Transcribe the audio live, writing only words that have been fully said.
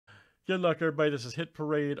Good luck, everybody. This is Hit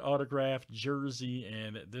Parade autographed jersey,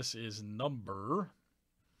 and this is number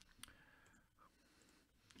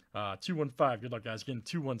 215. Good luck, guys. Again,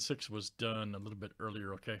 216 was done a little bit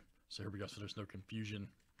earlier, okay? So here we go, so there's no confusion.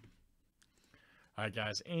 All right,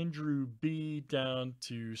 guys. Andrew B down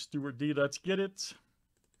to Stuart D. Let's get it.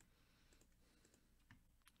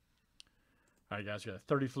 All right, guys. We got a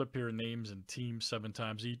 30 flip here, names and teams 7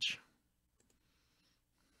 times each.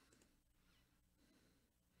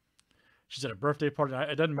 She's at a birthday party.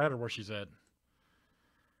 It doesn't matter where she's at.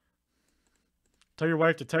 Tell your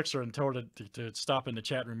wife to text her and tell her to stop in the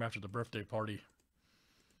chat room after the birthday party.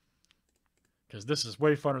 Because this is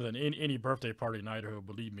way funner than any birthday party in Idaho,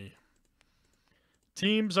 believe me.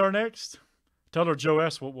 Teams are next. Tell her Joe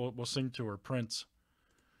S. will sing to her. Prince.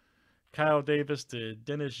 Kyle Davis to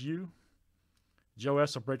Dennis U. Joe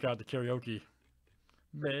S. will break out the karaoke.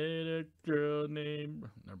 Met a girl named...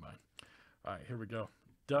 Never mind. All right, here we go.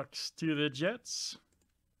 Ducks to the Jets.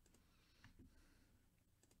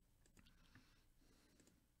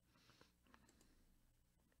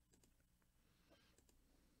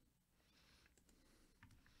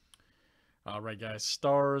 All right, guys.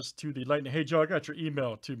 Stars to the Lightning. Hey, Joe, I got your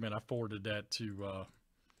email too, man. I forwarded that to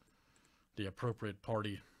the appropriate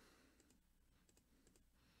party.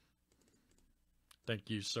 Thank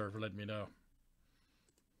you, sir, for letting me know.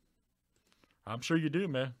 I'm sure you do,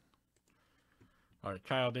 man. All right,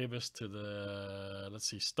 Kyle Davis to the, let's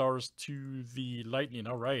see, Stars to the Lightning.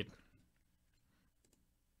 All right.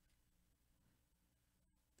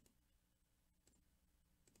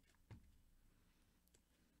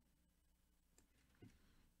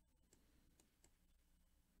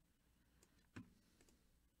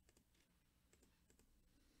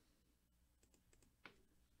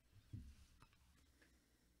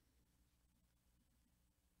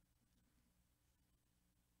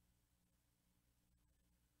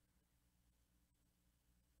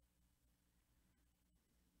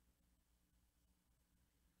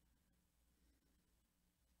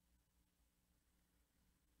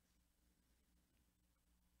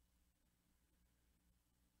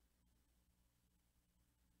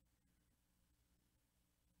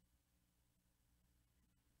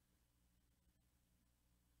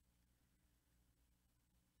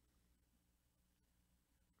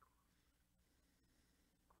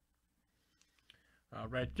 All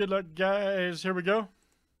right, good luck, guys. Here we go. All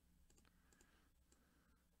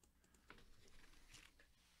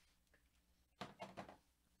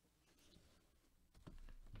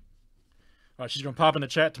right, she's going to pop in the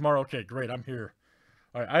chat tomorrow. Okay, great. I'm here.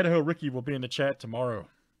 All right, Idaho Ricky will be in the chat tomorrow.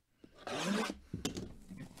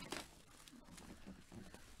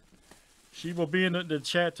 She will be in the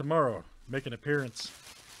chat tomorrow. Make an appearance.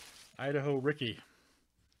 Idaho Ricky.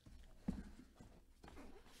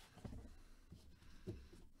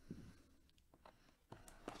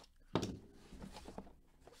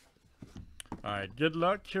 All right, good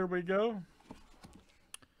luck. Here we go.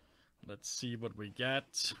 Let's see what we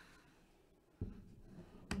got.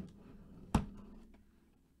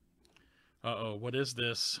 Uh-oh, what is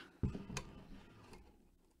this?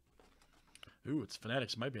 Ooh, it's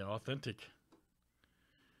Fanatics. Might be an authentic.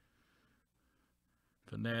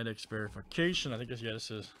 Fanatics verification. I think this, yeah,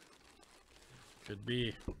 this is. Could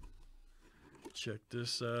be. Check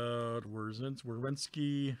this out.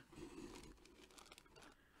 Werenski.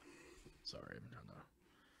 Sorry,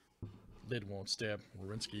 no. Lid won't stab.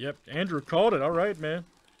 Werenski. Yep, Andrew called it. All right, man.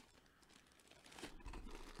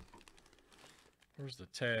 Where's the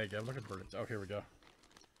tag? I'm looking for it. Oh, here we go.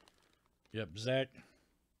 Yep, Zach.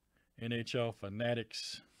 NHL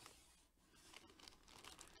Fanatics.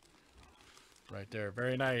 Right there.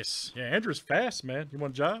 Very nice. Yeah, Andrew's fast, man. You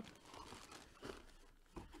want a job?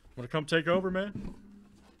 Want to come take over, man?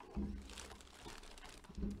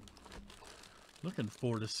 Looking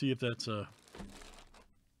forward to see if that's a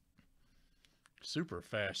super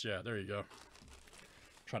fast. Yeah, there you go.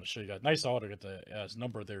 Trying to show you guys. Nice auto. Got the his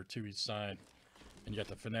number there too. He's signed, and you got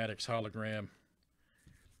the Fanatics hologram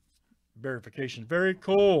verification. Very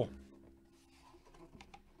cool.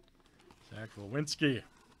 Zach Lewinsky.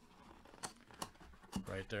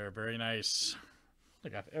 Right there. Very nice. I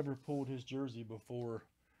don't think I've ever pulled his jersey before.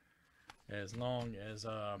 As long as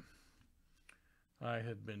I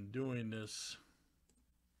had been doing this.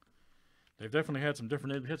 They've definitely had some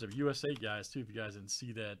different names of USA guys too, if you guys didn't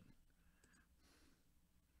see that.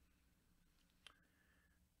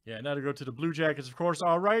 Yeah, now to go to the Blue Jackets, of course.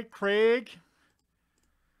 All right, Craig.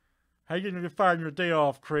 How you going to get fired on your day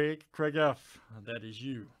off, Craig? Craig F. That is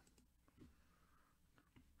you.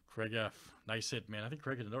 Craig F. Nice hit, man. I think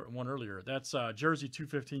Craig had one earlier. That's Jersey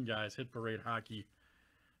 215, guys. Hit Parade Hockey.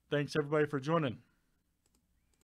 Thanks, everybody, for joining.